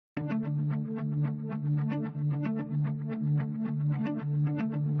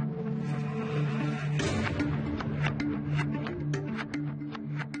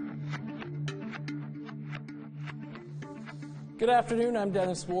Good afternoon, I'm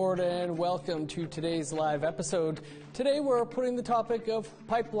Dennis Ward and welcome to today's live episode. Today we're putting the topic of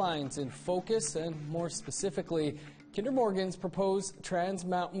pipelines in focus and more specifically Kinder Morgan's proposed Trans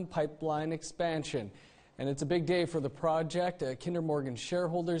Mountain pipeline expansion. And it's a big day for the project. A Kinder Morgan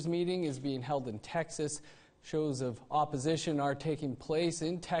shareholders meeting is being held in Texas. Shows of opposition are taking place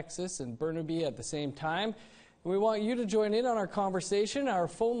in Texas and Burnaby at the same time. And we want you to join in on our conversation. Our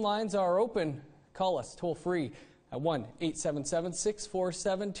phone lines are open. Call us toll free at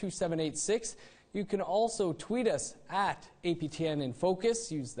 1-877-647-2786. You can also tweet us at APTN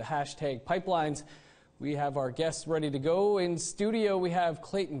InFocus. Use the hashtag pipelines. We have our guests ready to go. In studio, we have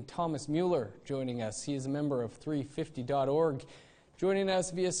Clayton Thomas Muller joining us. He is a member of 350.org. Joining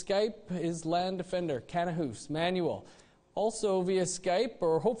us via Skype is land defender Kanahus Manuel. Also via Skype,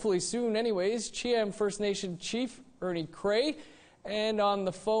 or hopefully soon anyways, Chiam First Nation Chief Ernie Cray. And on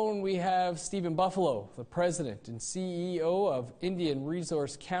the phone we have Stephen Buffalo, the President and CEO of Indian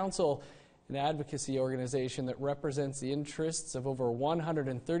Resource Council, an advocacy organization that represents the interests of over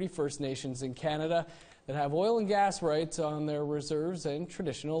 130 First Nations in Canada that have oil and gas rights on their reserves and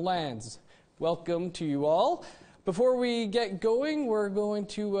traditional lands. Welcome to you all. Before we get going, we're going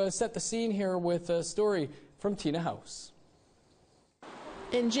to set the scene here with a story from Tina House.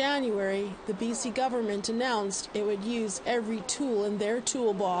 In January, the BC government announced it would use every tool in their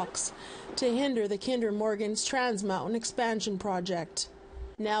toolbox to hinder the Kinder Morgan's Trans Mountain expansion project.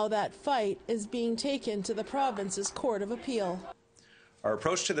 Now that fight is being taken to the province's Court of Appeal. Our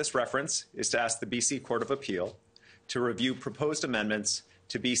approach to this reference is to ask the BC Court of Appeal to review proposed amendments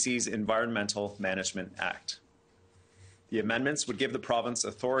to BC's Environmental Management Act. The amendments would give the province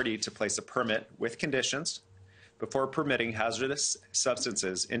authority to place a permit with conditions before permitting hazardous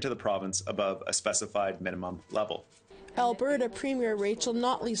substances into the province above a specified minimum level. Alberta Premier Rachel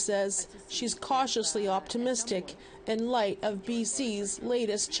Notley says she's cautiously optimistic in light of BC's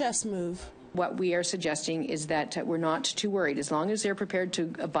latest chess move. What we are suggesting is that we're not too worried. As long as they're prepared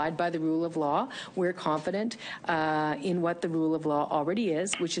to abide by the rule of law, we're confident in what the rule of law already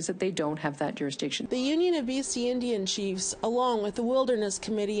is, which is that they don't have that jurisdiction. The Union of BC Indian Chiefs, along with the Wilderness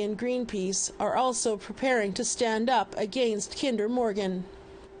Committee and Greenpeace, are also preparing to stand up against Kinder Morgan.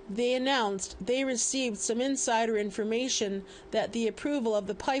 They announced they received some insider information that the approval of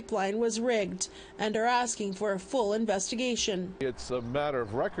the pipeline was rigged and are asking for a full investigation. It's a matter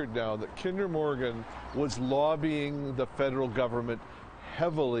of record now that Kinder Morgan was lobbying the federal government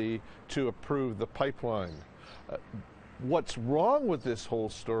heavily to approve the pipeline. What's wrong with this whole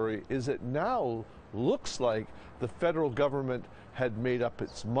story is it now looks like the federal government had made up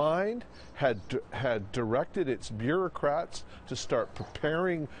its mind, had directed its bureaucrats to start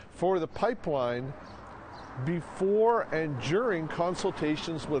preparing for the pipeline before and during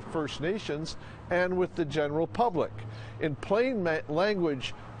consultations with First Nations and with the general public. In plain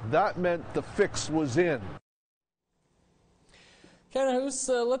language, that meant the fix was in. Kanahus,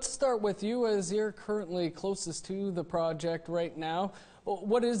 let's start with you as you're currently closest to the project right now.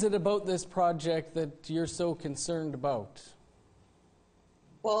 What is it about this project that you're so concerned about?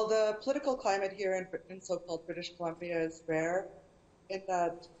 Well, the political climate here in so-called British Columbia is rare in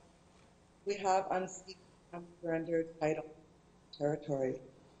that we have unceded, unsurrendered title territory.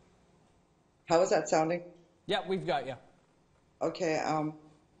 How is that sounding? Yeah, we've got you. Okay.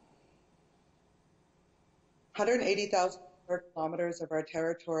 180,000 square kilometers of our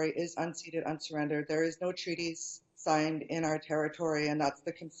territory is unceded, unsurrendered. There is no treaties signed in our territory, and that's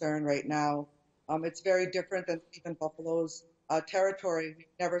the concern right now. It's very different than Stephen Buffalo's territory. We've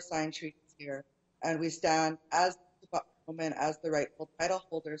never signed treaties here, and we stand as the women as the rightful title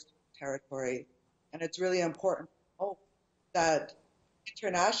holders to the territory. And it's really important to note that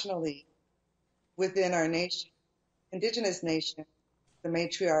internationally, within our nation, Indigenous nations, the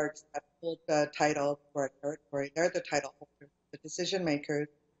matriarchs that hold the title for our territory, they're the title holders, the decision makers,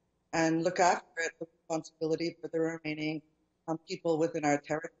 and look after it with responsibility for the remaining people within our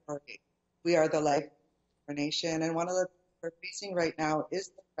territory. We are the life of our nation, and one of the we're facing right now is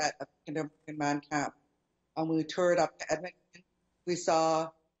the threat of Kinder Morgan Man Camp. We toured up to Edmonton. We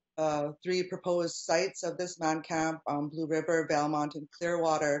saw 3 proposed sites of this man camp, Blue River, Belmont, and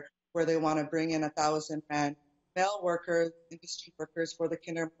Clearwater, where they want to bring in 1,000 men, male workers, industry workers for the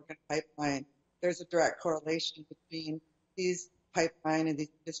Kinder Morgan pipeline. There's a direct correlation between these pipeline and these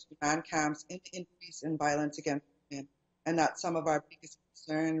industry man camps and the increase in violence against women. And that's some of our biggest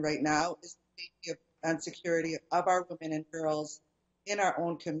concern right now is the safety and security of our women and girls in our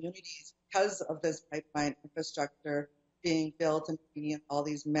own communities because of this pipeline infrastructure being built and bringing all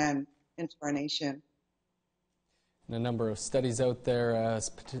these men into our nation. and a number of studies out there,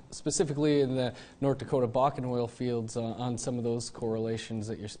 specifically in the North Dakota Bakken oil fields on some of those correlations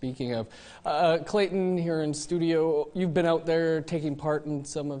that you're speaking of. Clayton, here in studio, you've been out there taking part in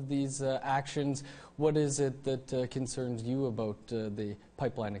some of these actions. What is it that concerns you about the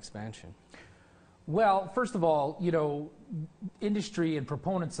pipeline expansion? Well, first of all, you know, industry and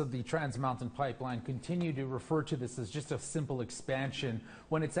proponents of the Trans Mountain Pipeline continue to refer to this as just a simple expansion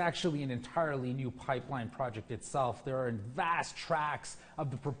when it's actually an entirely new pipeline project itself. There are vast tracts of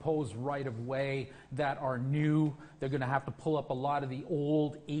the proposed right-of-way that are new. They're going to have to pull up a lot of the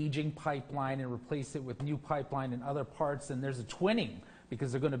old, aging pipeline and replace it with new pipeline in other parts, and there's a twinning,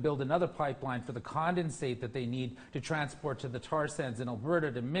 because they're going to build another pipeline for the condensate that they need to transport to the tar sands in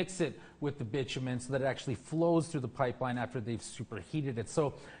Alberta to mix it with the bitumen so that it actually flows through the pipeline after they've superheated it.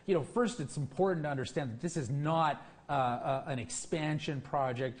 So, you know, first it's important to understand that this is not an expansion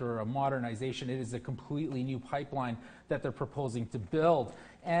project or a modernization. It is a completely new pipeline that they're proposing to build.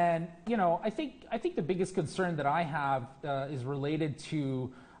 And, you know, I think the biggest concern that I have is related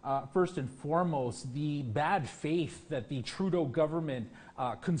to first and foremost, the bad faith that the Trudeau government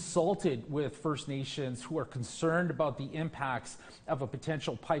consulted with First Nations who are concerned about the impacts of a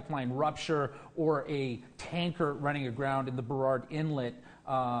potential pipeline rupture or a tanker running aground in the Burrard Inlet.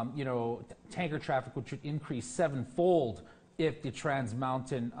 You know, tanker traffic which would increase 7-fold if the Trans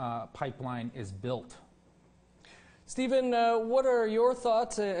Mountain pipeline is built. Stephen, what are your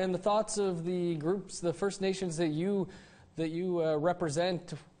thoughts and the thoughts of the groups, the First Nations that you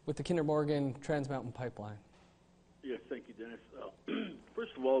represent with the Kinder Morgan Trans Mountain Pipeline? Yes, thank you, Dennis.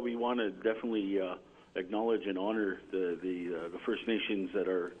 First of all, we want to definitely acknowledge and honor the First Nations that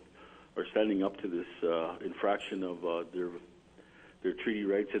are standing up to this infraction of their treaty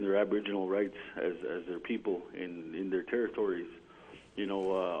rights and their Aboriginal rights as their people in their territories. You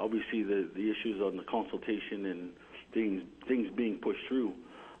know, obviously the issues on the consultation and things being pushed through,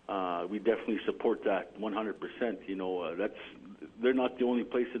 we definitely support that 100%. You know, they're not the only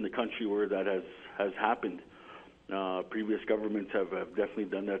place in the country where that has happened. Previous governments have definitely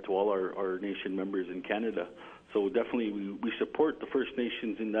done that to all our nation members in Canada. So definitely we support the First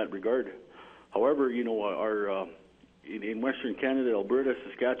Nations in that regard. However, you know, in Western Canada, Alberta,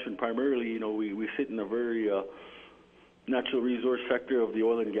 Saskatchewan primarily, you know, we sit in a very natural resource sector of the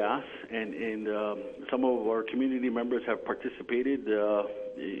oil and gas, and some of our community members have participated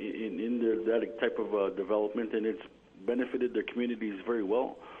in that type of development, and it's benefited their communities very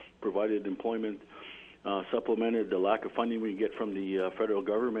well, provided employment, supplemented the lack of funding we get from the federal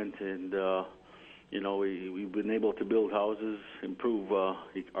government, and you know, we've been able to build houses, improve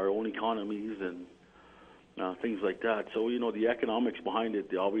our own economies, and things like that. So, you know, the economics behind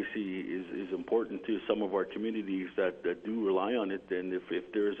it obviously is important to some of our communities that do rely on it. And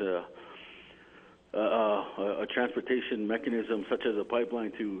if there's a transportation mechanism such as a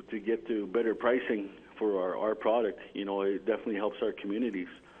pipeline to get to better pricing for our product, you know, it definitely helps our communities.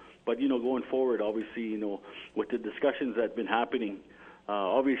 But, you know, going forward, obviously, you know, with the discussions that have been happening,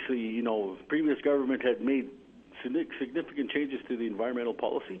 obviously, you know, previous government had made significant changes to the environmental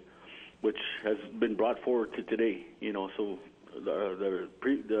policy, which has been brought forward to today. You know, so the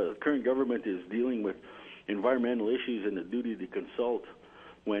current government is dealing with environmental issues and the duty to consult,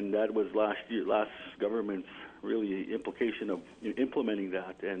 when that was last government's really implication of implementing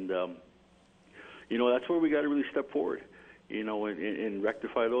that. And you know, that's where we got to really step forward, you know, and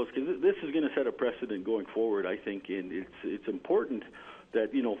rectify those, because this is going to set a precedent going forward, I think. And it's important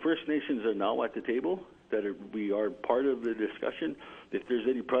that, you know, First Nations are now at the table, that we are part of the discussion. If there's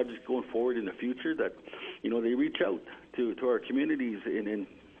any projects going forward in the future, that, you know, they reach out to our communities and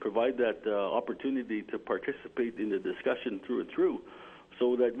provide that opportunity to participate in the discussion through and through,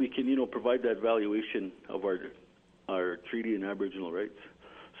 so that we can, you know, provide that valuation of our treaty and Aboriginal rights.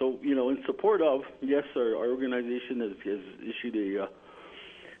 So, you know, in support of, yes, our organization has issued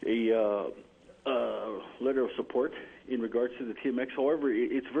a letter of support in regards to the TMX. However,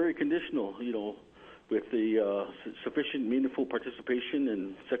 it's very conditional, you know, with the sufficient meaningful participation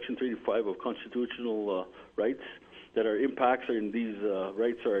in Section 35 of constitutional rights, that our impacts in these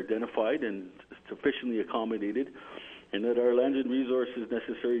rights are identified and sufficiently accommodated, and that our land and resources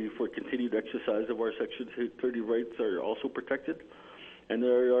necessary for continued exercise of our Section 30 rights are also protected, and that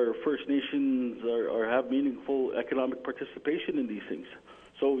our First Nations have meaningful economic participation in these things.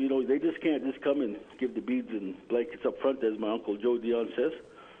 So, you know, they just can't just come and give the beads and blankets up front, as my Uncle Joe Dion says.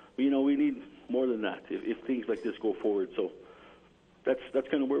 You know, we need more than that if things like this go forward. So that's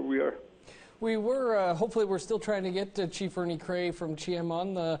kind of where we are. We were hopefully we're still trying to get Chief Ernie Cray from CHIEM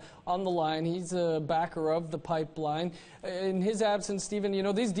on the line. He's a backer of the pipeline. In his absence, Stephen, you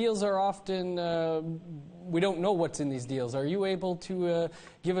know, these deals are often we don't know what's in these deals. Are you able to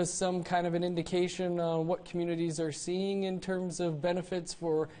give us some kind of an indication on what communities are seeing in terms of benefits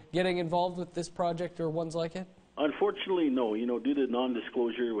for getting involved with this project or ones like it? Unfortunately, no. Due to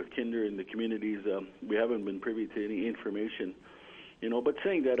non-disclosure with Kinder and the communities, we haven't been privy to any information. But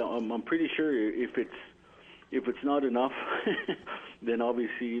saying that, I'm pretty sure if it's not enough, then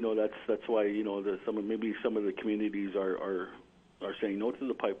obviously, that's why maybe some of the communities are saying no to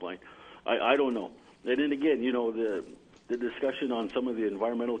the pipeline. I don't know. And then again, the discussion on some of the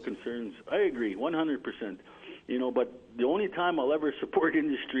environmental concerns, I agree 100%. But the only time I'll ever support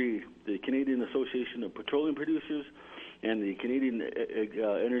industry, the Canadian Association of Petroleum Producers and the Canadian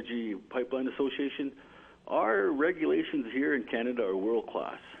Energy Pipeline Association, our regulations here in Canada are world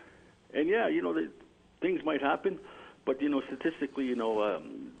class. And yeah, things might happen, but statistically,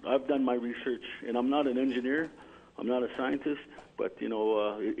 I've done my research, and I'm not an engineer, I'm not a scientist, but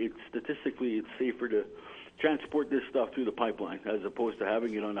it's statistically it's safer to transport this stuff through the pipeline as opposed to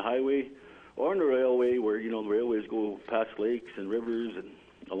having it on the highway or on the railway, where the railways go past lakes and rivers and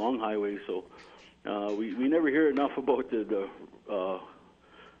along highways. So we never hear enough about the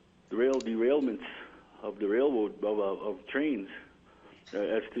rail derailments of the railroad of trains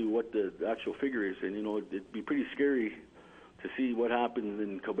as to what the actual figure is. And it'd be pretty scary to see what happens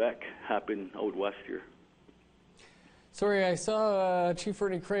in Quebec happen out west here. Sorry, I saw Chief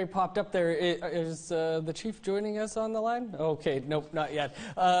Ernie Cray popped up there. Is the Chief joining us on the line? Okay, nope, not yet.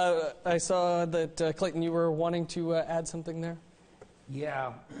 I saw that, Clayton, you were wanting to add something there?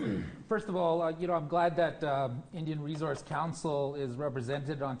 Yeah. First of all, I'm glad that Indian Resource Council is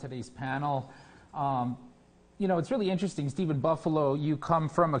represented on today's panel. It's really interesting, Stephen Buffalo, you come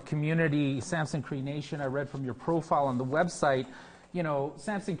from a community, Samson Cree Nation. I read from your profile on the website.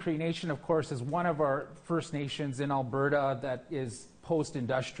 Samson Cree Nation, of course, is one of our First Nations in Alberta that is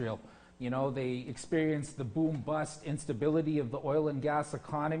post-industrial. They experienced the boom-bust instability of the oil and gas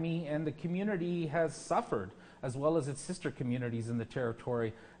economy, and the community has suffered, as well as its sister communities in the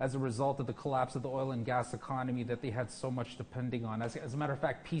territory, as a result of the collapse of the oil and gas economy that they had so much depending on. As a matter of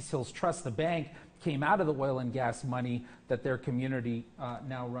fact, Peace Hills Trust, the bank, came out of the oil and gas money that their community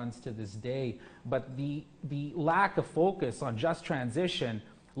now runs to this day. But the lack of focus on just transition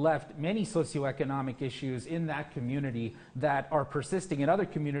left many socioeconomic issues in that community that are persisting in other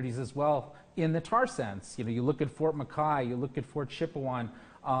communities as well in the tar sands. You look at Fort McKay, you look at Fort Chipewyan,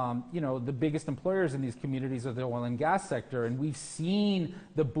 the biggest employers in these communities are the oil and gas sector, and we've seen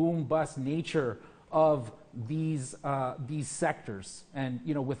the boom-bust nature of these sectors. And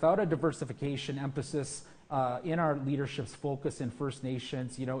without a diversification emphasis in our leadership's focus in First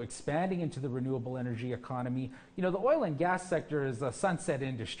Nations, expanding into the renewable energy economy, the oil and gas sector is a sunset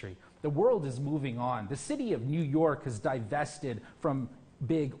industry. The world is moving on. The city of New York has divested from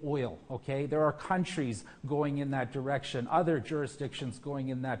big oil, okay? There are countries going in that direction, other jurisdictions going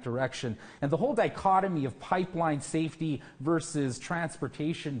in that direction. And the whole dichotomy of pipeline safety versus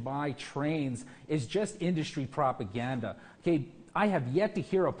transportation by trains is just industry propaganda, okay? I have yet to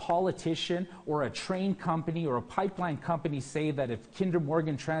hear a politician or a train company or a pipeline company say that if Kinder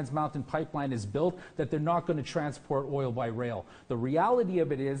Morgan Trans Mountain Pipeline is built, that they're not going to transport oil by rail. The reality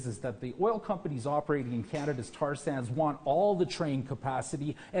of it is that the oil companies operating in Canada's tar sands want all the train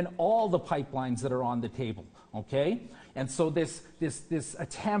capacity and all the pipelines that are on the table, okay? And so this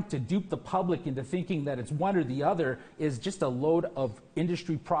attempt to dupe the public into thinking that it's one or the other is just a load of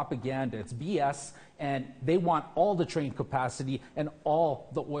industry propaganda. It's BS, and they want all the train capacity and all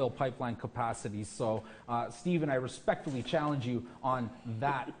the oil pipeline capacity. So, Stephen, I respectfully challenge you on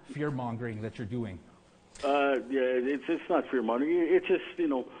that fear-mongering that you're doing. Yeah, it's not fear-mongering. It's just,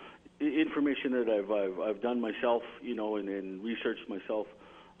 information that I've done myself, and researched myself.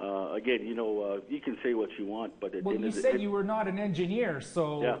 Again, you can say what you want, but well, you said you were not an engineer,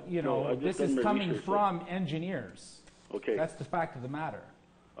 so yeah, this is coming from engineers. Okay, that's the fact of the matter.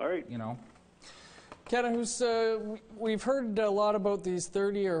 All right, Kanahus, we've heard a lot about these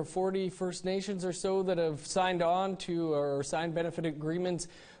 30 or 40 First Nations or so that have signed on to or signed benefit agreements,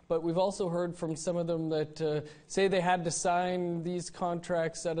 but we've also heard from some of them that say they had to sign these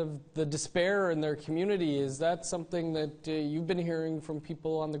contracts out of the despair in their community. Is that something that you've been hearing from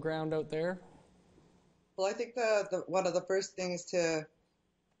people on the ground out there? Well, I think the one of the first things to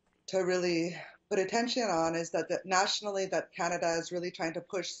really put attention on is that nationally that Canada is really trying to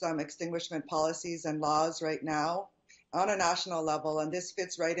push some extinguishment policies and laws right now on a national level, and this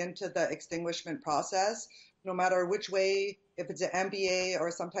fits right into the extinguishment process. No matter which way, if it's an MBA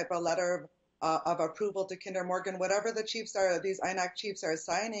or some type of letter of approval to Kinder Morgan, whatever the chiefs are, these INAC chiefs are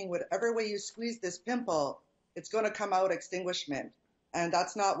signing, whatever way you squeeze this pimple, it's going to come out extinguishment. And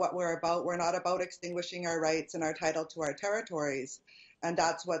that's not what we're about. We're not about extinguishing our rights and our title to our territories. And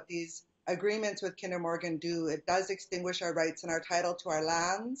that's what these agreements with Kinder Morgan do. It does extinguish our rights and our title to our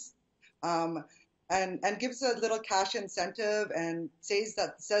lands, and gives a little cash incentive and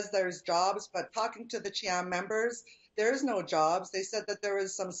says there's jobs. But talking to the CHIAM members, there's no jobs. They said that there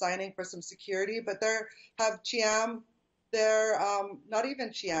was some signing for some security, but they're not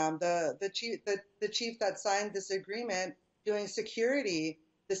even CHIAM, the chief that signed this agreement doing security,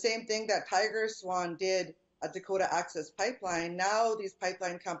 the same thing that Tiger Swan did at Dakota Access Pipeline. Now these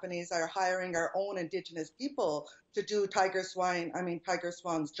pipeline companies are hiring our own Indigenous people to do Tiger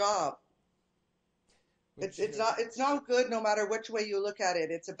Swan's job. It's not good no matter which way you look at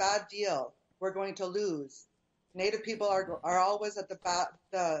it. It's a bad deal. We're going to lose. Native people are always at the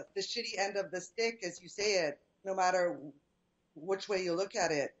shitty end of the stick, as you say it, no matter which way you look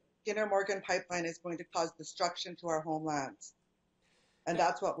at it. Kinder Morgan pipeline is going to cause destruction to our homelands. And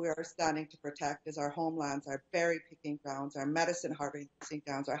that's what we are standing to protect, is our homelands, our berry picking grounds, our medicine harvesting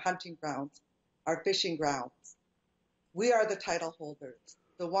grounds, our hunting grounds, our fishing grounds. We are the title holders,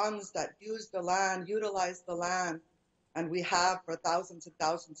 the ones that use the land, utilize the land, and we have for thousands and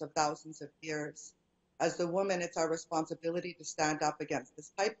thousands of years. As the woman, it's our responsibility to stand up against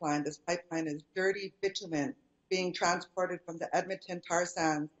this pipeline. This pipeline is dirty bitumen being transported from the Edmonton tar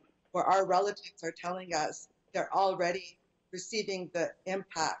sands, where our relatives are telling us they're already receiving the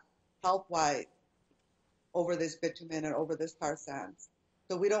impact health-wise over this bitumen and over this tar sands.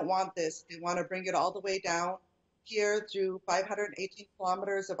 So we don't want this. We want to bring it all the way down here through 518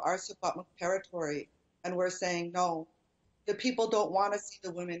 kilometers of our Secwepemc territory. And we're saying no. The people don't want to see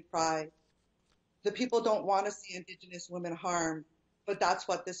the women cry. The people don't want to see Indigenous women harmed, but that's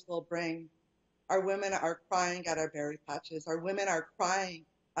what this will bring. Our women are crying at our berry patches. Our women are crying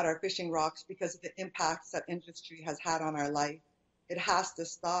at our fishing rocks because of the impacts that industry has had on our life. It has to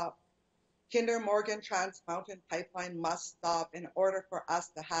stop. Kinder Morgan Trans Mountain Pipeline must stop in order for us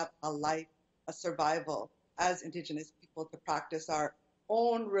to have a life, a survival as Indigenous people, to practice our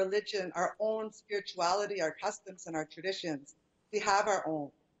own religion, our own spirituality, our customs and our traditions. We have our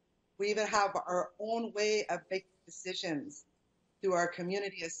own. We even have our own way of making decisions through our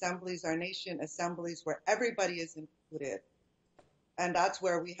community assemblies, our nation assemblies, where everybody is included. And that's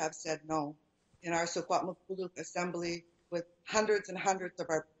where we have said no. In our Secwepemc Assembly, with hundreds and hundreds of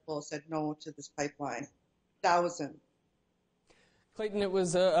our people said no to this pipeline. Thousands. Clayton, it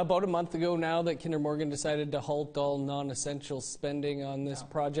was about a month ago now that Kinder Morgan decided to halt all non-essential spending on this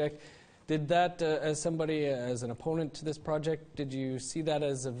project. Did that, as an opponent to this project, did you see that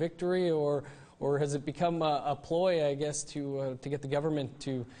as a victory, or has it become a ploy, I guess, to get the government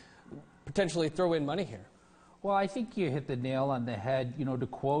to potentially throw in money here? Well, I think you hit the nail on the head. You know, to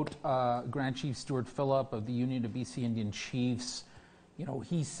quote Grand Chief Stuart Phillip of the Union of BC Indian Chiefs, you know,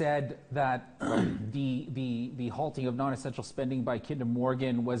 he said that the halting of non-essential spending by Kinder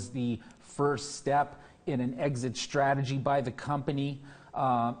Morgan was the first step in an exit strategy by the company.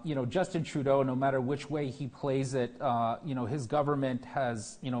 You know, Justin Trudeau, no matter which way he plays it, you know, his government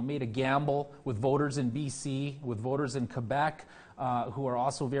has, you know, made a gamble with voters in BC, with voters in Quebec, who are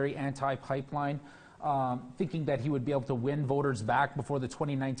also very anti-pipeline, thinking that he would be able to win voters back before the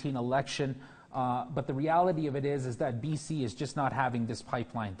 2019 election. But the reality of it is that BC is just not having this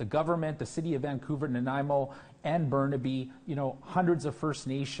pipeline. The government, the city of Vancouver, Nanaimo, and Burnaby, you know, hundreds of First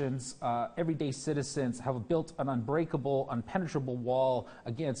Nations, everyday citizens have built an unbreakable, impenetrable wall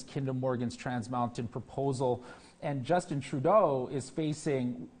against Kinder Morgan's Trans Mountain proposal. And Justin Trudeau is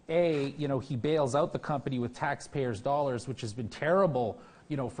facing, you know, he bails out the company with taxpayers' dollars, which has been terrible,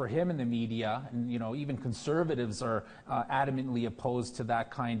 you know, for him in the media, and, you know, even conservatives are adamantly opposed to that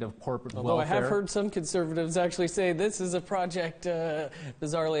kind of corporate welfare. Although I have heard some conservatives actually say this is a project,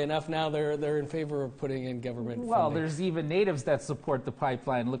 bizarrely enough, now they're in favor of putting in government funding. Well, there's even natives that support the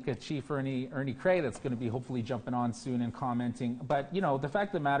pipeline. Look at Chief Ernie Cray, that's going to be hopefully jumping on soon and commenting. But, you know, the fact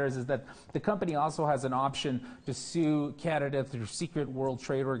of the matter is that the company also has an option to sue Canada through Secret World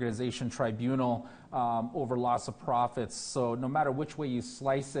Trade Organization Tribunal over loss of profits. So no matter which way you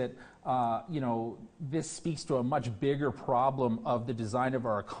slice it, you know, this speaks to a much bigger problem of the design of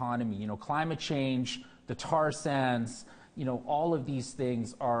our economy. You know, climate change, the tar sands, you know, all of these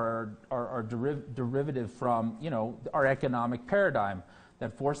things are derivative from, you know, our economic paradigm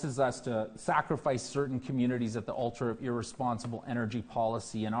that forces us to sacrifice certain communities at the altar of irresponsible energy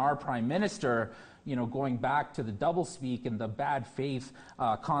policy. And our Prime Minister, you know, going back to the doublespeak and the bad faith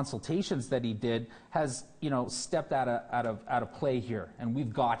consultations that he did, has, you know, stepped out of play here, and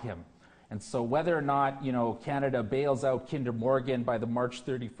we've got him. And so whether or not, Canada bails out Kinder Morgan by the March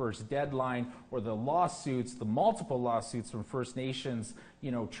 31st deadline, or the lawsuits, the multiple lawsuits from First Nations,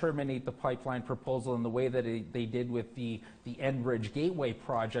 terminate the pipeline proposal in the way that they did with the Enbridge Gateway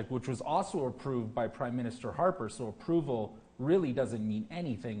project, which was also approved by Prime Minister Harper. So approval really doesn't mean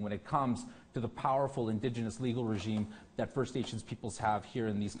anything when it comes to the powerful Indigenous legal regime that First Nations peoples have here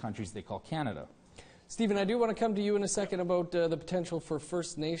in these countries they call Canada. Stephen, I do want to come to you in a second about the potential for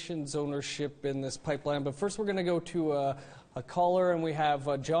First Nations ownership in this pipeline, but first we're going to go to a caller, and we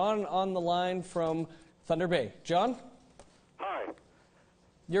have John on the line from Thunder Bay. John? Hi.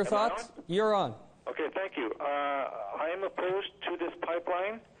 Your thoughts? You're on. Okay, thank you. I am opposed to this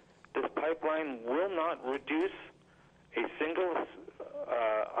pipeline. This pipeline will not reduce a single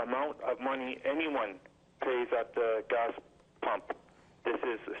amount of money anyone pays at the gas pump. This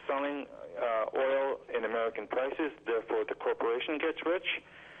is selling oil in American prices, therefore the corporation gets rich,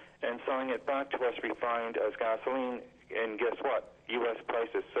 and selling it back to us refined as gasoline, and guess what? U.S.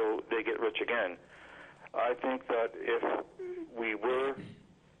 prices, so they get rich again. I think that if we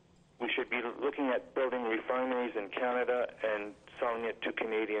should be looking at building refineries in Canada and selling it to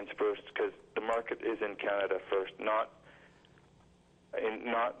Canadians first, because the market is in Canada first,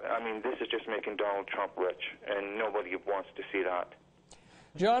 this is just making Donald Trump rich, and nobody wants to see that.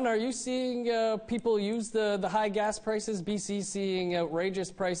 John, are you seeing people use the high gas prices? BC seeing outrageous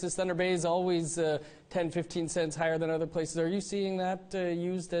prices. Thunder Bay is always 10, 15 cents higher than other places. Are you seeing that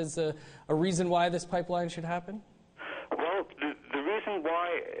used as a reason why this pipeline should happen? Well, the reason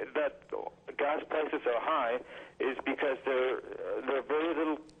why that gas prices are high is because there are very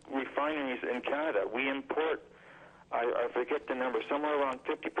little refineries in Canada. We import, I forget the number, somewhere around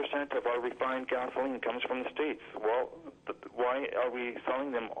 50% of our refined gasoline comes from the States. Well, why are we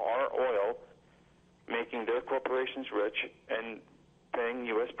selling them our oil, making their corporations rich, and paying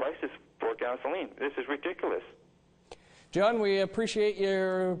U.S. prices for gasoline? This is ridiculous. John, we appreciate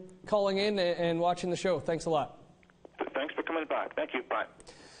your calling in and watching the show. Thanks a lot. Thanks for coming back. Thank you. Bye.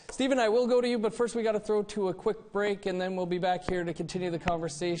 Stephen, I will go to you, but first we got to throw to a quick break, and then we'll be back here to continue the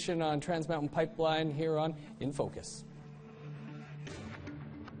conversation on Trans Mountain Pipeline here on In Focus.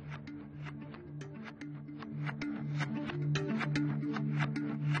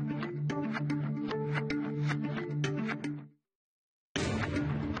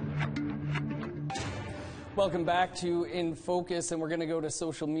 Welcome back to In Focus, and we're going to go to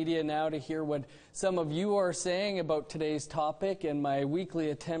social media now to hear what some of you are saying about today's topic and my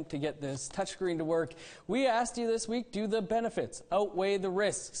weekly attempt to get this touchscreen to work. We asked you this week, do the benefits outweigh the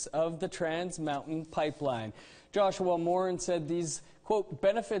risks of the Trans Mountain Pipeline? Joshua Morin said these, quote,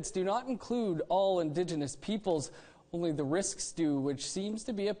 benefits do not include all Indigenous peoples, only the risks do, which seems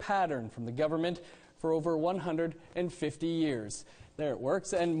to be a pattern from the government for over 150 years. There it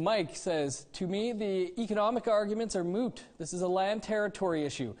works. And Mike says, to me, the economic arguments are moot. This is a land territory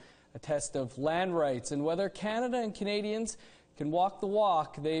issue, a test of land rights, and whether Canada and Canadians can walk the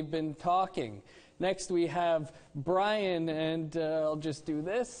walk they've been talking. Next, we have Brian, and I'll just do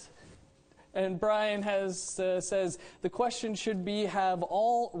this. And Brian says, the question should be, have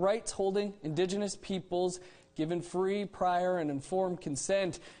all rights-holding Indigenous peoples given free, prior, and informed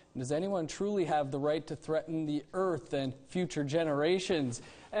consent? Does anyone truly have the right to threaten the earth and future generations?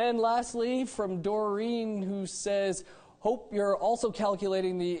 And lastly, from Doreen, who says, hope you're also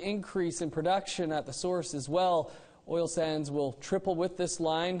calculating the increase in production at the source as well. Oil sands will triple with this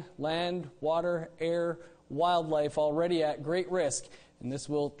line. Land, water, air, wildlife already at great risk, and this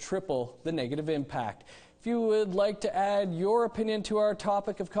will triple the negative impact. If you would like to add your opinion to our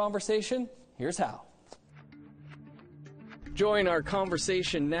topic of conversation, here's how. Join our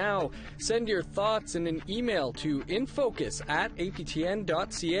conversation now. Send your thoughts in an email to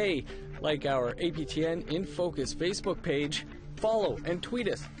infocus@aptn.ca. Like our APTN InFocus Facebook page. Follow and tweet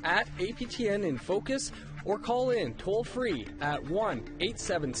us at APTN InFocus, or call in toll-free at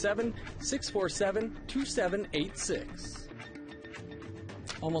 1-877-647-2786.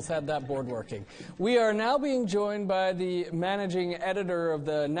 Almost had that board working. We are now being joined by the managing editor of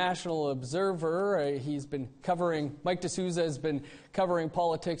the National Observer. Mike D'Souza has been covering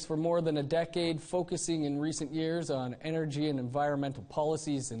politics for more than a decade, focusing in recent years on energy and environmental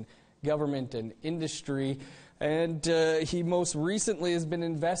policies in government and industry. And he most recently has been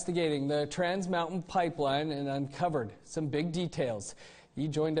investigating the Trans Mountain Pipeline and uncovered some big details. He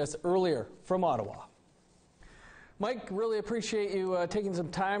joined us earlier from Ottawa. Mike, really appreciate you taking some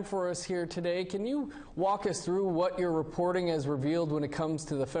time for us here today. Can you walk us through what your reporting has revealed when it comes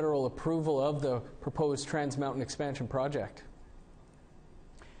to the federal approval of the proposed Trans Mountain expansion project?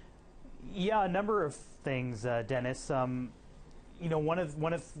 Yeah, a number of things, Dennis. you know, one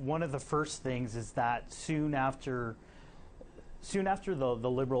of the first things is that soon after the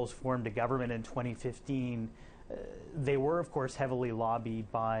Liberals formed a government in 2015, they were, of course, heavily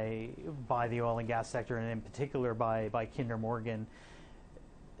lobbied by the oil and gas sector, and in particular by Kinder Morgan.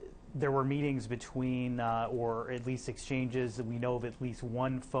 There were meetings between, or at least exchanges. We know of at least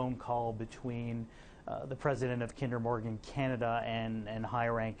one phone call between the president of Kinder Morgan Canada and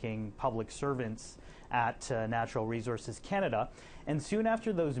high-ranking public servants at Natural Resources Canada. And soon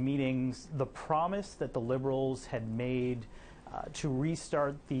after those meetings, the promise that the Liberals had made to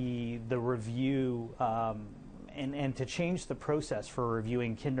restart the review and to change the process for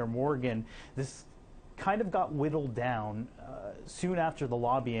reviewing Kinder Morgan, this kind of got whittled down soon after the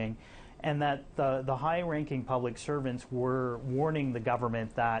lobbying, and that the high-ranking public servants were warning the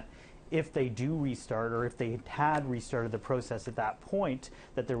government that if they do restart, or if they had restarted the process at that point,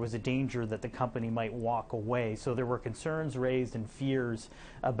 that there was a danger that the company might walk away. So there were concerns raised and fears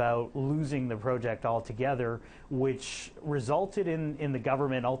about losing the project altogether, which resulted in the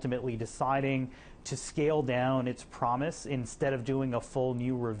government ultimately deciding to scale down its promise. Instead of doing a full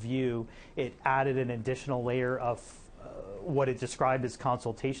new review, it added an additional layer of what it described as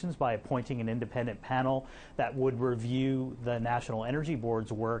consultations by appointing an independent panel that would review the National Energy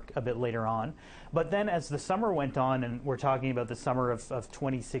Board's work a bit later on. But then as the summer went on, and we're talking about the summer of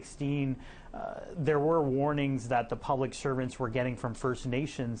 2016, there were warnings that the public servants were getting from First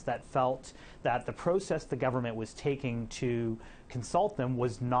Nations that felt that the process the government was taking to consult them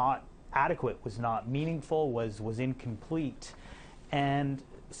was not adequate, was not meaningful, was incomplete. And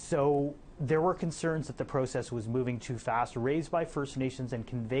so there were concerns that the process was moving too fast, raised by First Nations and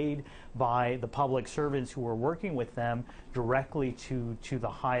conveyed by the public servants who were working with them directly to the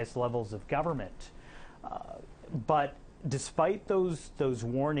highest levels of government. But despite those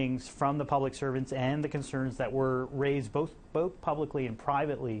warnings from the public servants and the concerns that were raised both publicly and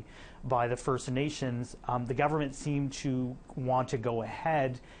privately by the First Nations, the government seemed to want to go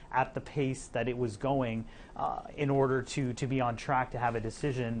ahead at the pace that it was going in order to be on track to have a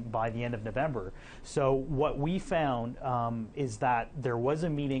decision by the end of November. So what we found is that there was a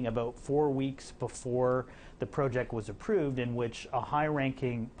meeting about 4 weeks before the project was approved, in which a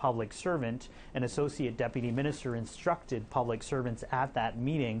high-ranking public servant, an associate deputy minister, instructed public servants at that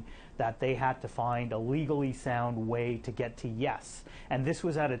meeting that they had to find a legally sound way to get to yes. And this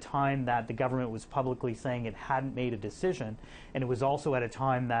was at a time that the government was publicly saying it hadn't made a decision. And it was also at a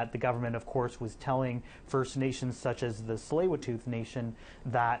time that the government, of course, was telling First Nations such as the Tsleil-Waututh Nation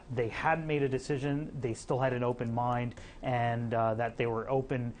that they hadn't made a decision, they still had an open mind, and that they were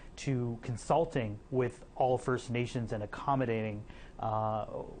open to consulting with all First Nations and accommodating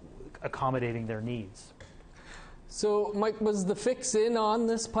their needs. So, Mike, was the fix in on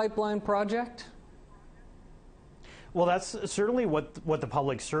this pipeline project? Well, that's certainly what the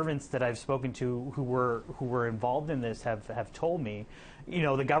public servants that I've spoken to who were involved in this have told me. You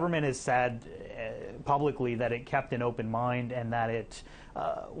know, the government has said publicly that it kept an open mind and that it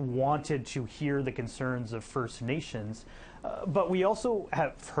wanted to hear the concerns of First Nations. But we also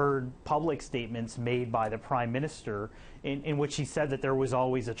have heard public statements made by the Prime Minister in which he said that there was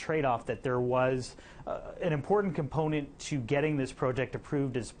always a trade-off, that there was an important component to getting this project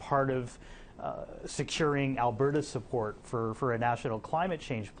approved as part of securing Alberta's support for a national climate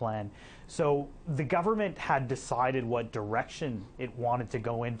change plan. So the government had decided what direction it wanted to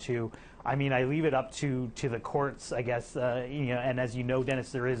go into. I mean, I leave it up to the courts, I guess. And as you know,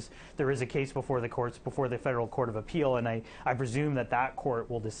 Dennis, there is a case before the courts, before the Federal Court of Appeal, and I presume that court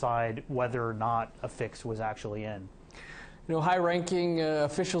will decide whether or not a fix was actually in. You know, high-ranking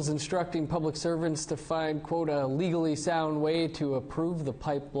officials instructing public servants to find, quote, a legally sound way to approve the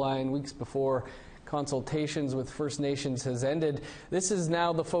pipeline weeks before consultations with First Nations has ended. This is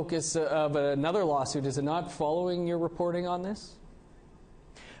now the focus of another lawsuit, is it not, following your reporting on this?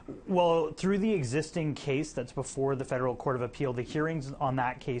 Well, through the existing case that's before the Federal Court of Appeal, the hearings on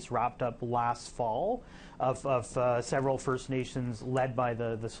that case wrapped up last fall of several First Nations led by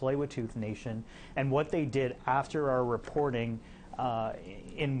the Tsleil-Waututh Nation. And what they did after our reporting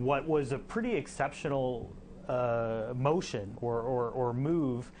in what was a pretty exceptional motion or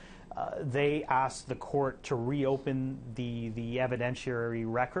move, they asked the court to reopen the evidentiary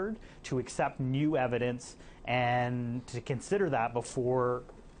record, to accept new evidence, and to consider that before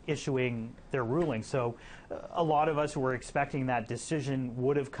issuing their ruling. So a lot of us were expecting that decision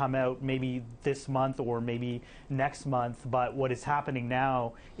would have come out maybe this month or maybe next month, but what is happening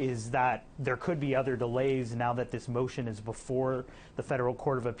now is that there could be other delays now that this motion is before the Federal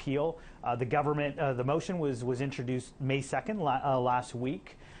Court of Appeal. The motion was introduced May 2nd last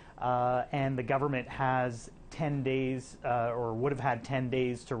week, and the government has 10 days or would have had 10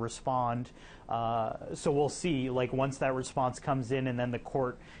 days to respond. So we'll see, like, once that response comes in and then the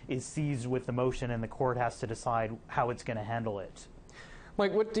court is seized with the motion and the court has to decide how it's going to handle it.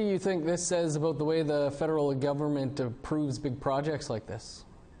 Mike, what do you think this says about the way the federal government approves big projects like this?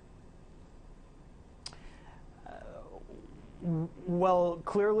 Well,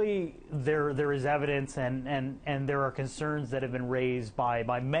 clearly there is evidence and there are concerns that have been raised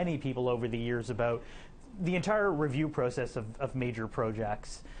by many people over the years about the entire review process of major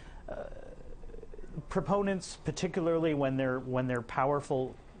projects. Proponents, particularly when they're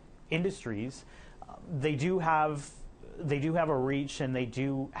powerful industries, they do have a reach and they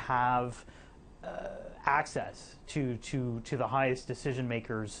do have access to the highest decision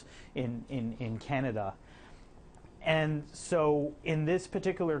makers in Canada. And so in this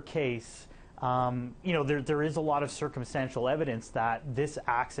particular case, there is a lot of circumstantial evidence that this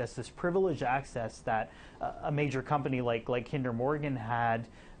access, this privileged access that a major company like Kinder Morgan had,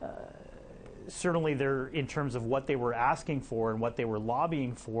 certainly in terms of what they were asking for and what they were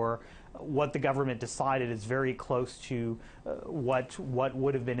lobbying for, what the government decided is very close to what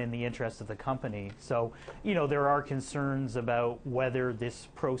would have been in the interest of the company. So, there are concerns about whether this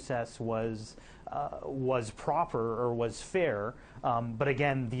process was proper or was fair. But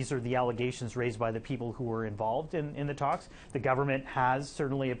again, these are the allegations raised by the people who were involved in the talks. The government has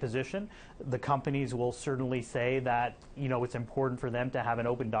certainly a position. The companies will certainly say that, it's important for them to have an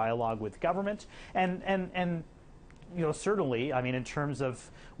open dialogue with government. And certainly, I mean, in terms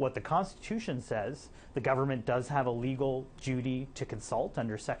of what the Constitution says, the government does have a legal duty to consult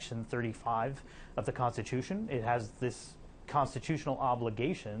under Section 35 of the Constitution. It has this constitutional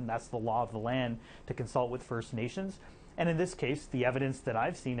obligation, that's the law of the land, to consult with First Nations. And in this case, the evidence that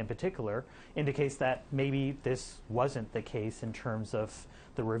I've seen in particular indicates that maybe this wasn't the case in terms of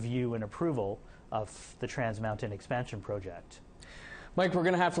the review and approval of the Trans Mountain Expansion Project. Mike, we're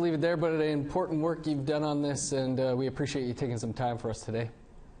going to have to leave it there, but important work you've done on this, and we appreciate you taking some time for us today.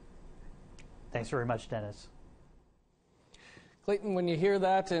 Thanks very much, Dennis. Clayton, when you hear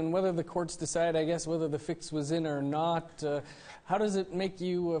that, and whether the courts decide, I guess, whether the fix was in or not, how does it make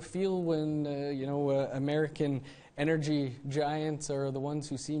you feel when, American energy giants are the ones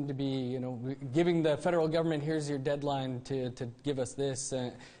who seem to be, giving the federal government, here's your deadline to give us this,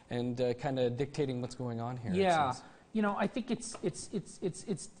 and kind of dictating what's going on here? Yeah. I think it's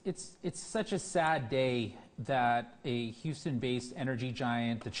such a sad day that a Houston-based energy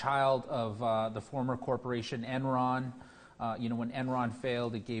giant, the child of the former corporation Enron, when Enron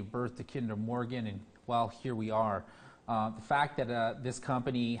failed, it gave birth to Kinder Morgan, and well, here we are. The fact that this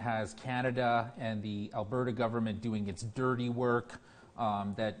company has Canada and the Alberta government doing its dirty work,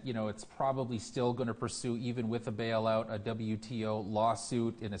 that it's probably still going to pursue, even with a bailout, a WTO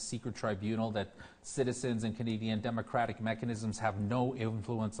lawsuit in a secret tribunal that citizens and Canadian democratic mechanisms have no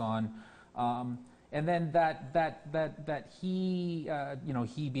influence on. And then that he,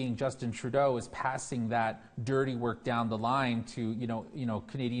 he being Justin Trudeau, is passing that dirty work down the line to,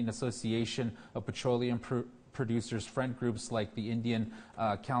 Canadian Association of Petroleum Producers friend groups like the Indian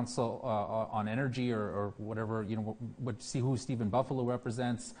Council on Energy or whatever, who Stephen Buffalo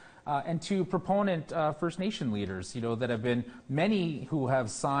represents, and to proponent First Nation leaders, that have been many who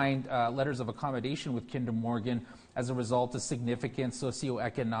have signed letters of accommodation with Kinder Morgan as a result of significant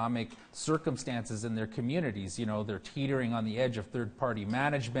socioeconomic circumstances in their communities. They're teetering on the edge of third-party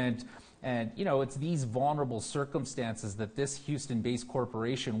management. And, it's these vulnerable circumstances that this Houston-based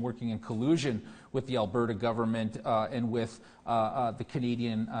corporation, working in collusion with the Alberta government and with the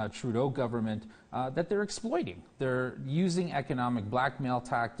Canadian Trudeau government, that they're exploiting. They're using economic blackmail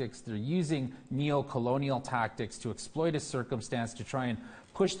tactics. They're using neo-colonial tactics to exploit a circumstance to try and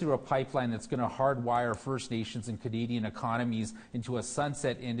push through a pipeline that's going to hardwire First Nations and Canadian economies into a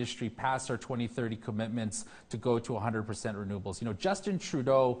sunset industry past our 2030 commitments to go to 100% renewables. Justin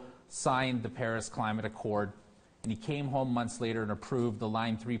Trudeau signed the Paris Climate Accord, and he came home months later and approved the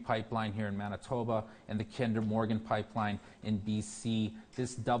Line 3 pipeline here in Manitoba and the Kinder Morgan pipeline in BC.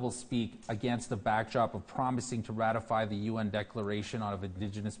 This doublespeak against the backdrop of promising to ratify the UN Declaration on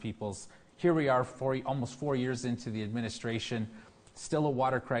Indigenous Peoples. Here we are, almost 4 years into the administration. Still a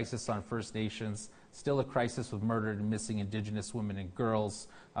water crisis on First Nations, still a crisis with murdered and missing Indigenous women and girls,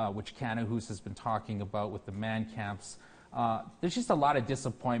 which Kanahus has been talking about with the man camps. There's just a lot of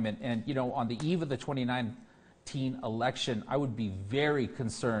disappointment. And, on the eve of the 2019 election, I would be very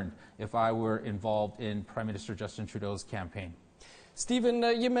concerned if I were involved in Prime Minister Justin Trudeau's campaign. Stephen,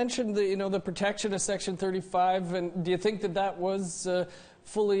 you mentioned the protection of Section 35, and do you think that was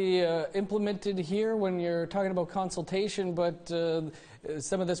fully implemented here when you're talking about consultation, but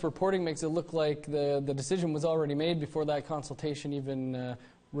some of this reporting makes it look like the decision was already made before that consultation even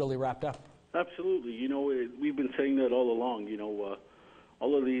really wrapped up. Absolutely. You know, we've been saying that all along. You know,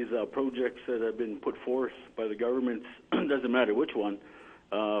 all of these projects that have been put forth by the governments, doesn't matter which one,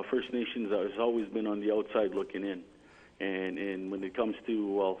 First Nations has always been on the outside looking in. And when it comes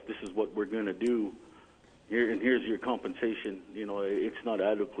to, well, this is what we're going to do, here's your compensation, you know, it's not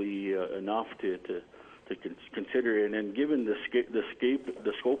adequately enough to consider. And then given the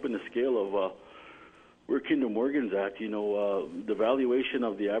scope and the scale of where Kinder Morgan's at, you know, the valuation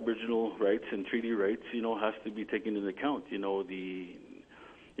of the Aboriginal rights and treaty rights, you know, has to be taken into account. You know,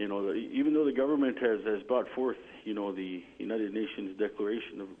 even though the government has brought forth, you know, the United Nations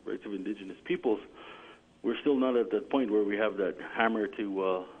Declaration of Rights of Indigenous Peoples, we're still not at that point where we have that hammer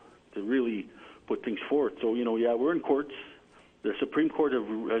to really put things forth. So, you know, yeah, we're in courts. The Supreme Court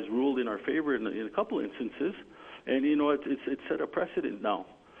has ruled in our favor in a couple of instances, and, you know, it's set a precedent now.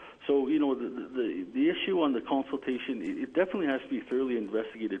 So, you know, the issue on the consultation, it definitely has to be thoroughly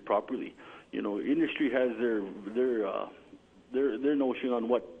investigated properly. You know, industry has their notion on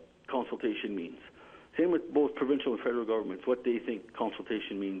what consultation means. Same with both provincial and federal governments, what they think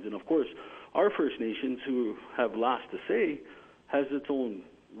consultation means. And, of course, our First Nations, who have last to say, has its own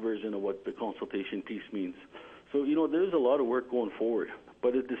version of what the consultation piece means. So, you know, there's a lot of work going forward.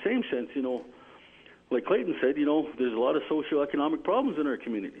 But at the same sense, you know, like Clayton said, you know, there's a lot of socioeconomic problems in our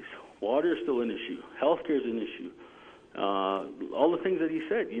communities. Water is still an issue. Healthcare is an issue. All the things that he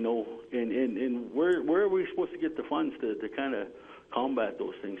said, you know, and where are we supposed to get the funds to kind of combat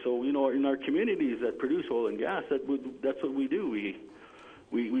those things? So, you know, in our communities that produce oil and gas, that's what we do.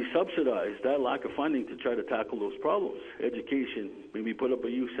 We subsidize that lack of funding to try to tackle those problems. Education, maybe put up a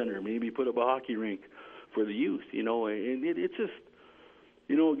youth center, maybe put up a hockey rink for the youth, you know, and it's just,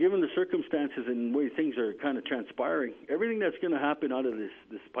 you know, given the circumstances and the way things are kind of transpiring, everything that's going to happen out of this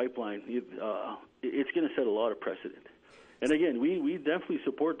pipeline, it's going to set a lot of precedent. And again, we definitely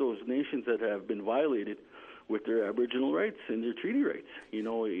support those nations that have been violated with their Aboriginal rights and their treaty rights. You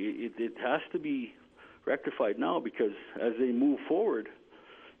know, it has to be rectified now, because as they move forward,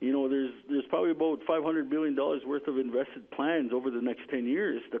 you know, there's probably about $500 billion worth of invested plans over the next 10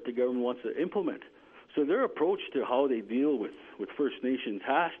 years that the government wants to implement. So their approach to how they deal with First Nations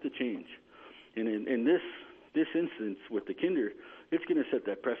has to change. And in this instance with the Kinder, it's going to set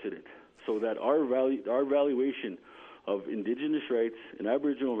that precedent, so that our valuation of Indigenous rights and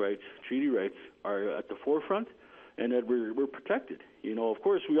Aboriginal rights, treaty rights, are at the forefront, and that we're protected. You know, of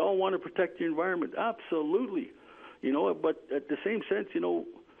course, we all want to protect the environment, absolutely. You know, but at the same sense, you know,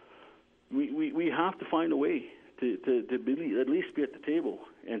 we have to find a way to at least be at the table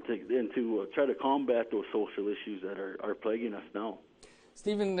and to try to combat those social issues that are plaguing us now.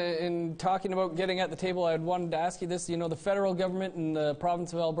 Stephen, in talking about getting at the table, I wanted to ask you this. You know, the federal government and the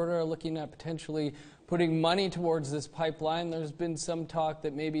province of Alberta are looking at potentially putting money towards this pipeline. There's been some talk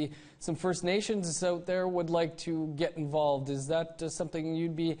that maybe some First Nations out there would like to get involved. Is that something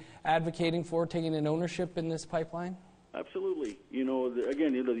you'd be advocating for, taking an ownership in this pipeline? Absolutely. You know,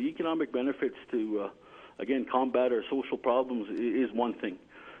 again, you know, the economic benefits to, again, combat our social problems is one thing.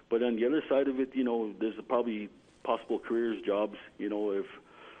 But on the other side of it, you know, there's probably possible careers, jobs. You know,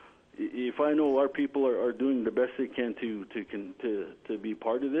 if I know our people are doing the best they can to be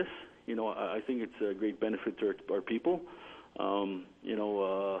part of this, you know, I think it's a great benefit to our people. You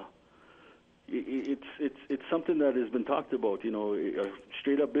know, it's something that has been talked about. You know, a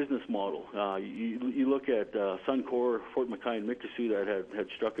straight up business model. You look at Suncor, Fort McKay, and Mikisew that had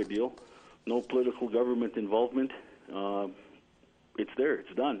struck a deal. No political government involvement. It's there.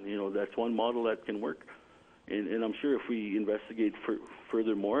 It's done. You know, that's one model that can work. And I'm sure if we investigate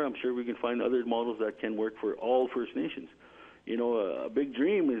furthermore, I'm sure we can find other models that can work for all First Nations. You know, a big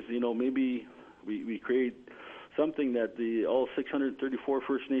dream is, you know, maybe we create something that all 634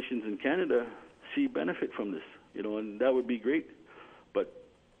 First Nations in Canada see benefit from this, you know, and that would be great. But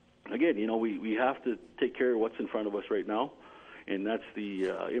again, you know, we have to take care of what's in front of us right now, and that's the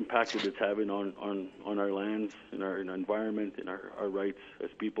impact that it's having on our lands and our environment and our rights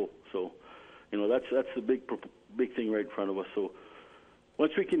as people. So, you know, that's the big thing right in front of us. So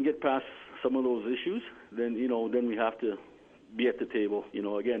once we can get past some of those issues, then, you know, then we have to be at the table. You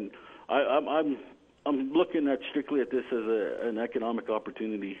know, again, I'm looking at strictly at this as an economic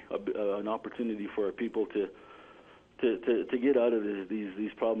opportunity, an opportunity for our people to get out of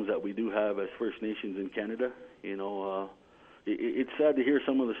these problems that we do have as First Nations in Canada. You know, it's sad to hear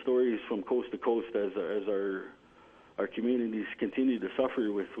some of the stories from coast to coast as our communities continue to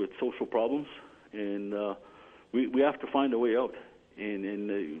suffer with social problems, and we have to find a way out.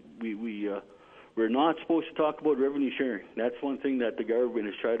 And we're not supposed to talk about revenue sharing. That's one thing that the government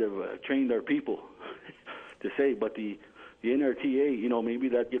has tried to train our people to say. But the NRTA, you know, maybe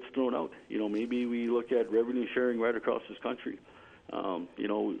that gets thrown out. You know, maybe we look at revenue sharing right across this country. You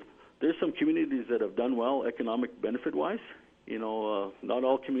know, there's some communities that have done well economic benefit-wise. You know, not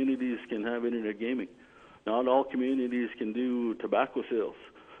all communities can have internet gaming. Not all communities can do tobacco sales.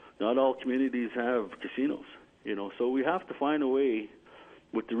 Not all communities have casinos. You know, so we have to find a way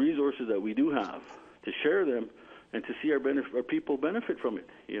with the resources that we do have to share them and to see our people benefit from it.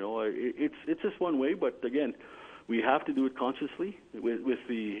 You know, it's just one way, but again, we have to do it consciously with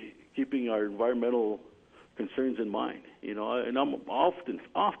the keeping our environmental concerns in mind. You know, and I'm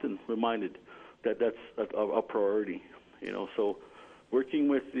often reminded that that's a priority. You know, so working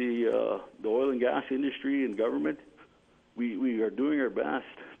with the oil and gas industry and government, we are doing our best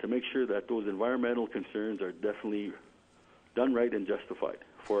to make sure that those environmental concerns are definitely done right and justified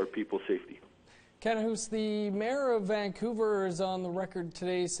for our people's safety. Kanahus, the mayor of Vancouver is on the record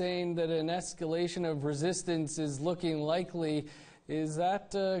today saying that an escalation of resistance is looking likely. Is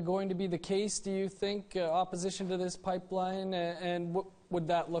that going to be the case, do you think, opposition to this pipeline, and what would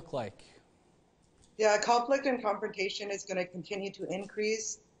that look like? Yeah, conflict and confrontation is going to continue to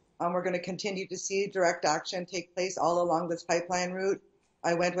increase. We're going to continue to see direct action take place all along this pipeline route.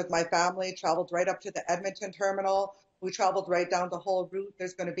 I went with my family, traveled right up to the Edmonton terminal. We traveled right down the whole route.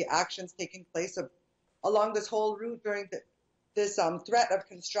 There's going to be actions taking place along this whole route during this threat of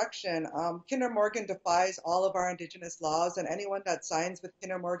construction. Kinder Morgan defies all of our Indigenous laws, and anyone that signs with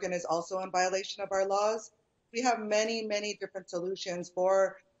Kinder Morgan is also in violation of our laws. We have many, many different solutions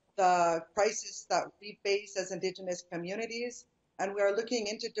for the crisis that we face as Indigenous communities, and we are looking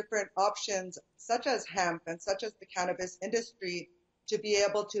into different options such as hemp and such as the cannabis industry to be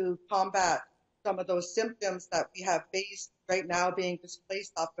able to combat some of those symptoms that we have faced right now being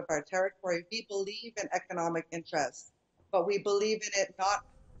displaced off of our territory. We believe in economic interests, but we believe in it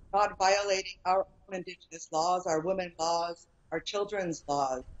not violating our own Indigenous laws, our women laws, our children's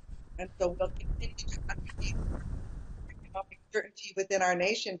laws. And so we'll continue to advocate for economic certainty within our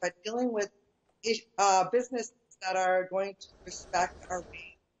nation by dealing with businesses that are going to respect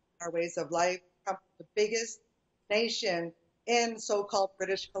our ways of life. Come from the biggest nation in so-called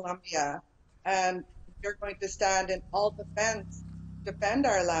British Columbia, and we're going to stand in all defense, defend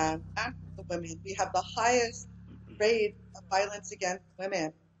our land and the women. We have the highest rate of violence against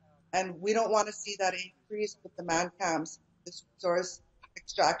women, and we don't want to see that increase with the man camps, this resource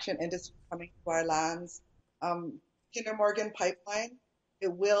extraction industry coming to our lands. Kinder Morgan pipeline,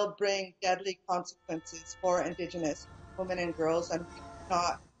 it will bring deadly consequences for Indigenous women and girls, and we do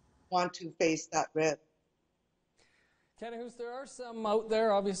not want to face that risk. Kanahus, there are some out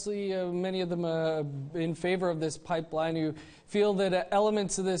there, obviously many of them in favor of this pipeline, who feel that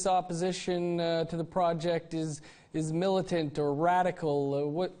elements of this opposition to the project is militant or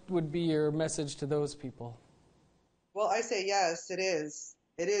radical. What would be your message to those people? Well, I say yes, it is.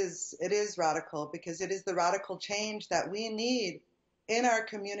 It is radical, because it is the radical change that we need in our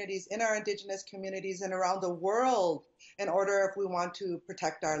communities, in our Indigenous communities, and around the world in order if we want to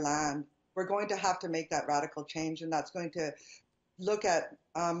protect our land. We're going to have to make that radical change, and that's going to look at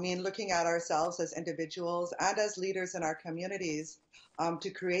looking at ourselves as individuals and as leaders in our communities to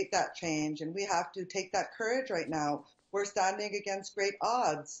create that change. And we have to take that courage right now. We're standing against great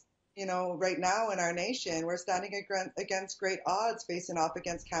odds. You know, right now in our nation, we're standing against great odds, facing off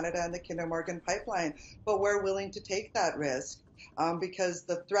against Canada and the Kinder Morgan pipeline. But we're willing to take that risk because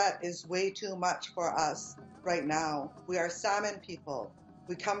the threat is way too much for us right now. We are salmon people.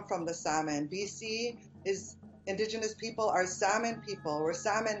 We come from the salmon. BC is Indigenous people are salmon people. We're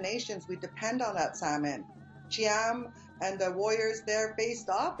salmon nations. We depend on that salmon. Chiam and the warriors there faced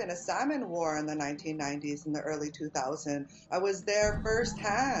off in a salmon war in the 1990s and the early 2000s. I was there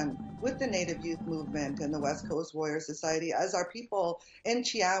firsthand with the Native Youth Movement and the West Coast Warrior Society as our people in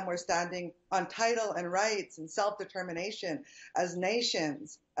Chiam were standing on title and rights and self-determination as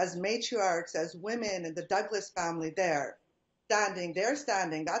nations, as matriarchs, as women, and the Douglas family there. They're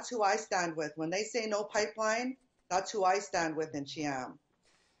standing. That's who I stand with. When they say no pipeline, that's who I stand with in Chiam.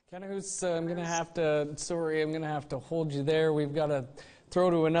 Kanahus, I'm going to have to hold you there. We've got to throw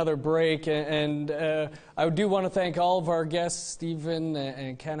to another break, and I do want to thank all of our guests, Stephen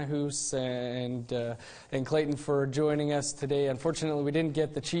and Kanahus and Clayton, for joining us today. Unfortunately, we didn't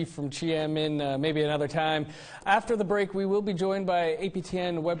get the chief from Chiam in, maybe another time. After the break, we will be joined by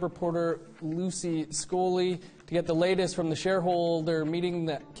APTN web reporter Lucy Scully to get the latest from the shareholder meeting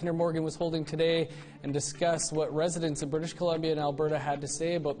that Kinder Morgan was holding today and discuss what residents in British Columbia and Alberta had to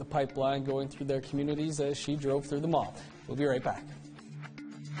say about the pipeline going through their communities as she drove through them all. We'll be right back.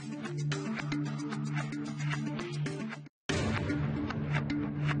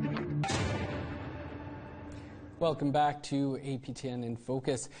 Welcome back to APTN in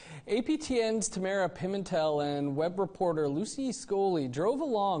Focus. APTN's Tamara Pimentel and web reporter Lucy Scully drove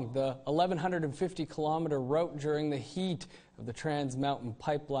along the 1,150-kilometer route during the heat of the Trans Mountain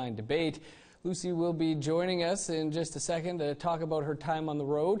Pipeline debate. Lucy will be joining us in just a second to talk about her time on the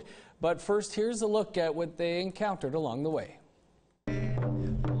road. But first, here's a look at what they encountered along the way.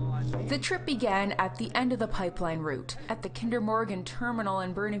 The trip began at the end of the pipeline route, at the Kinder Morgan terminal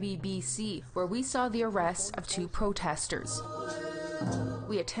in Burnaby, BC, where we saw the arrest of 2 protesters.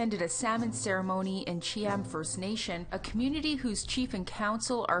 We attended a salmon ceremony in Chiam First Nation, a community whose chief and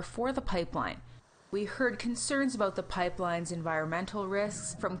council are for the pipeline. We heard concerns about the pipeline's environmental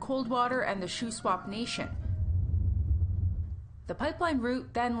risks from Coldwater and the Shuswap Nation. The pipeline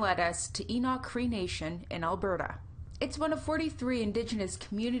route then led us to Enoch Cree Nation in Alberta. It's one of 43 Indigenous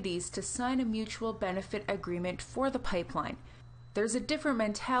communities to sign a mutual benefit agreement for the pipeline. There's a different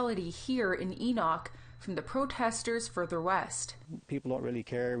mentality here in Enoch from the protesters further west. People don't really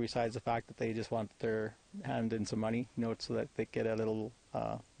care, besides the fact that they just want their hand in some money, so that they get a little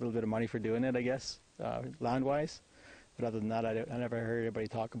bit of money for doing it, I guess, land-wise. But other than that, I never heard anybody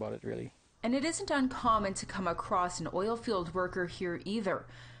talk about it, really. And it isn't uncommon to come across an oil field worker here either.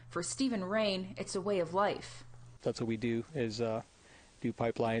 For Stephen Rain, it's a way of life. That's what we do, is do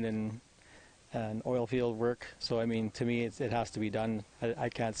pipeline and oil field work. So, I mean, to me, it has to be done. I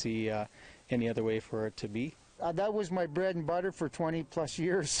can't see any other way for it to be. That was my bread and butter for 20 plus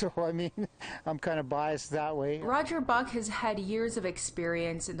years, so I mean, I'm kind of biased that way. Roger Buck has had years of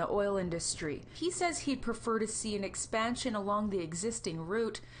experience in the oil industry. He says he'd prefer to see an expansion along the existing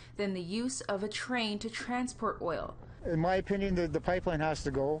route than the use of a train to transport oil. In my opinion, the pipeline has to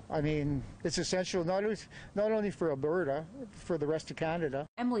go. I mean, it's essential not only for Alberta, for the rest of Canada.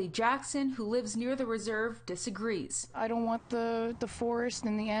 Emily Jackson, who lives near the reserve, disagrees. I don't want the forest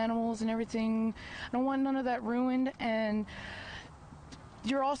and the animals and everything. I don't want none of that ruined. And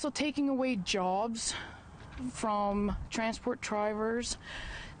you're also taking away jobs from transport drivers.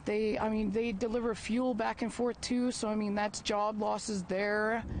 They deliver fuel back and forth too, so I mean, that's job losses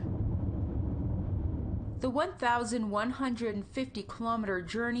there. The 1,150-kilometer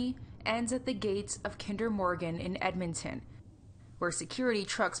journey ends at the gates of Kinder Morgan in Edmonton, where security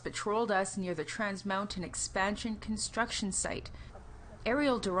trucks patrolled us near the Trans Mountain expansion construction site.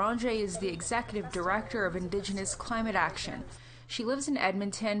 Ariel Deranger is the executive director of Indigenous Climate Action. She lives in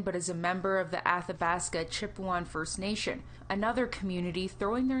Edmonton but is a member of the Athabasca Chipewyan First Nation, another community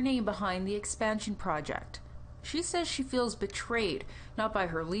throwing their name behind the expansion project. She says she feels betrayed, not by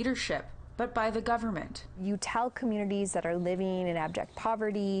her leadership, but by the government. You tell communities that are living in abject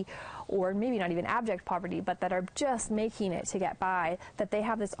poverty, or maybe not even abject poverty, but that are just making it to get by, that they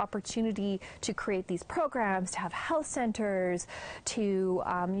have this opportunity to create these programs, to have health centers, to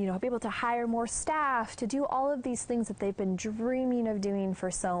be able to hire more staff, to do all of these things that they've been dreaming of doing for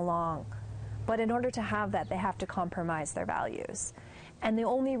so long. But in order to have that, they have to compromise their values. And the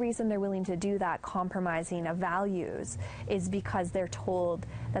only reason they're willing to do that compromising of values is because they're told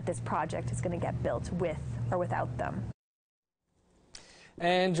that this project is going to get built with or without them.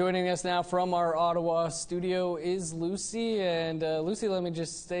 And joining us now from our Ottawa studio is Lucy. And Lucy, let me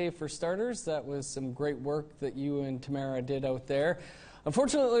just say, for starters, that was some great work that you and Tamara did out there.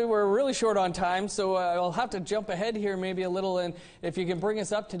 Unfortunately, we're really short on time, so I'll have to jump ahead here maybe a little, and if you can bring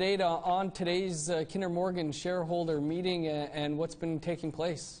us up to date on today's Kinder Morgan shareholder meeting and what's been taking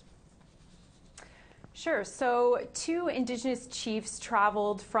place. Sure. So 2 Indigenous chiefs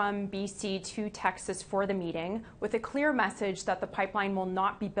traveled from BC to Texas for the meeting with a clear message that the pipeline will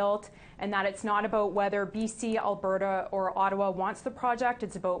not be built and that it's not about whether BC, Alberta, or Ottawa wants the project.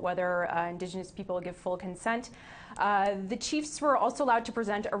 It's about whether Indigenous people give full consent. The chiefs were also allowed to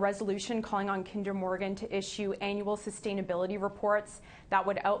present a resolution calling on Kinder Morgan to issue annual sustainability reports that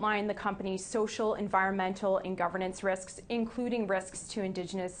would outline the company's social, environmental, and governance risks, including risks to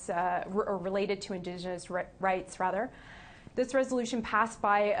Indigenous or related to Indigenous rights, rather. This resolution passed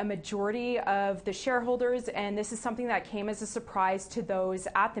by a majority of the shareholders, and this is something that came as a surprise to those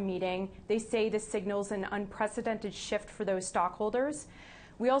at the meeting. They say this signals an unprecedented shift for those stockholders.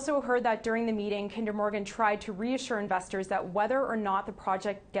 We also heard that during the meeting, Kinder Morgan tried to reassure investors that whether or not the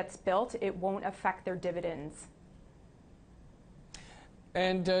project gets built, it won't affect their dividends.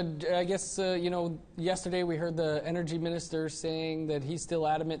 And I guess, yesterday we heard the energy minister saying that he's still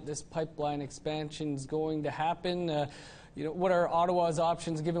adamant this pipeline expansion is going to happen. What are Ottawa's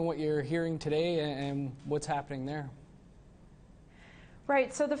options given what you're hearing today and what's happening there?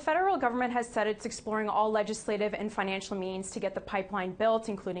 Right, so the federal government has said it's exploring all legislative and financial means to get the pipeline built,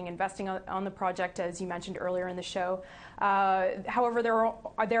 including investing on the project, as you mentioned earlier in the show. However,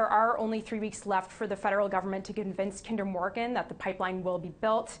 there are only 3 weeks left for the federal government to convince Kinder Morgan that the pipeline will be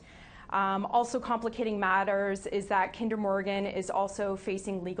built. Also complicating matters is that Kinder Morgan is also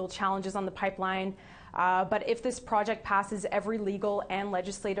facing legal challenges on the pipeline. But if this project passes every legal and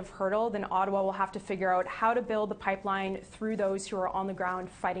legislative hurdle, then Ottawa will have to figure out how to build the pipeline through those who are on the ground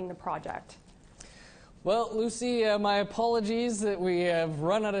fighting the project. Well, Lucy, my apologies that we have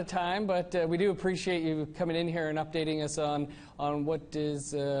run out of time, but we do appreciate you coming in here and updating us on what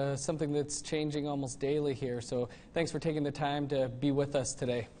is something that's changing almost daily here. So thanks for taking the time to be with us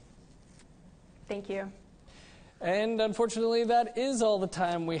today. Thank you. And unfortunately, that is all the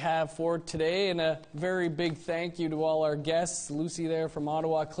time we have for today. And a very big thank you to all our guests, Lucy there from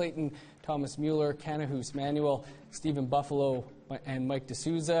Ottawa, Clayton, Thomas Muller, Kanahus Manuel, Stephen Buffalo, and Mike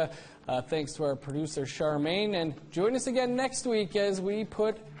D'Souza. Thanks to our producer, Charmaine. And join us again next week as we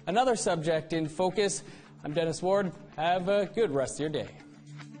put another subject in focus. I'm Dennis Ward. Have a good rest of your day.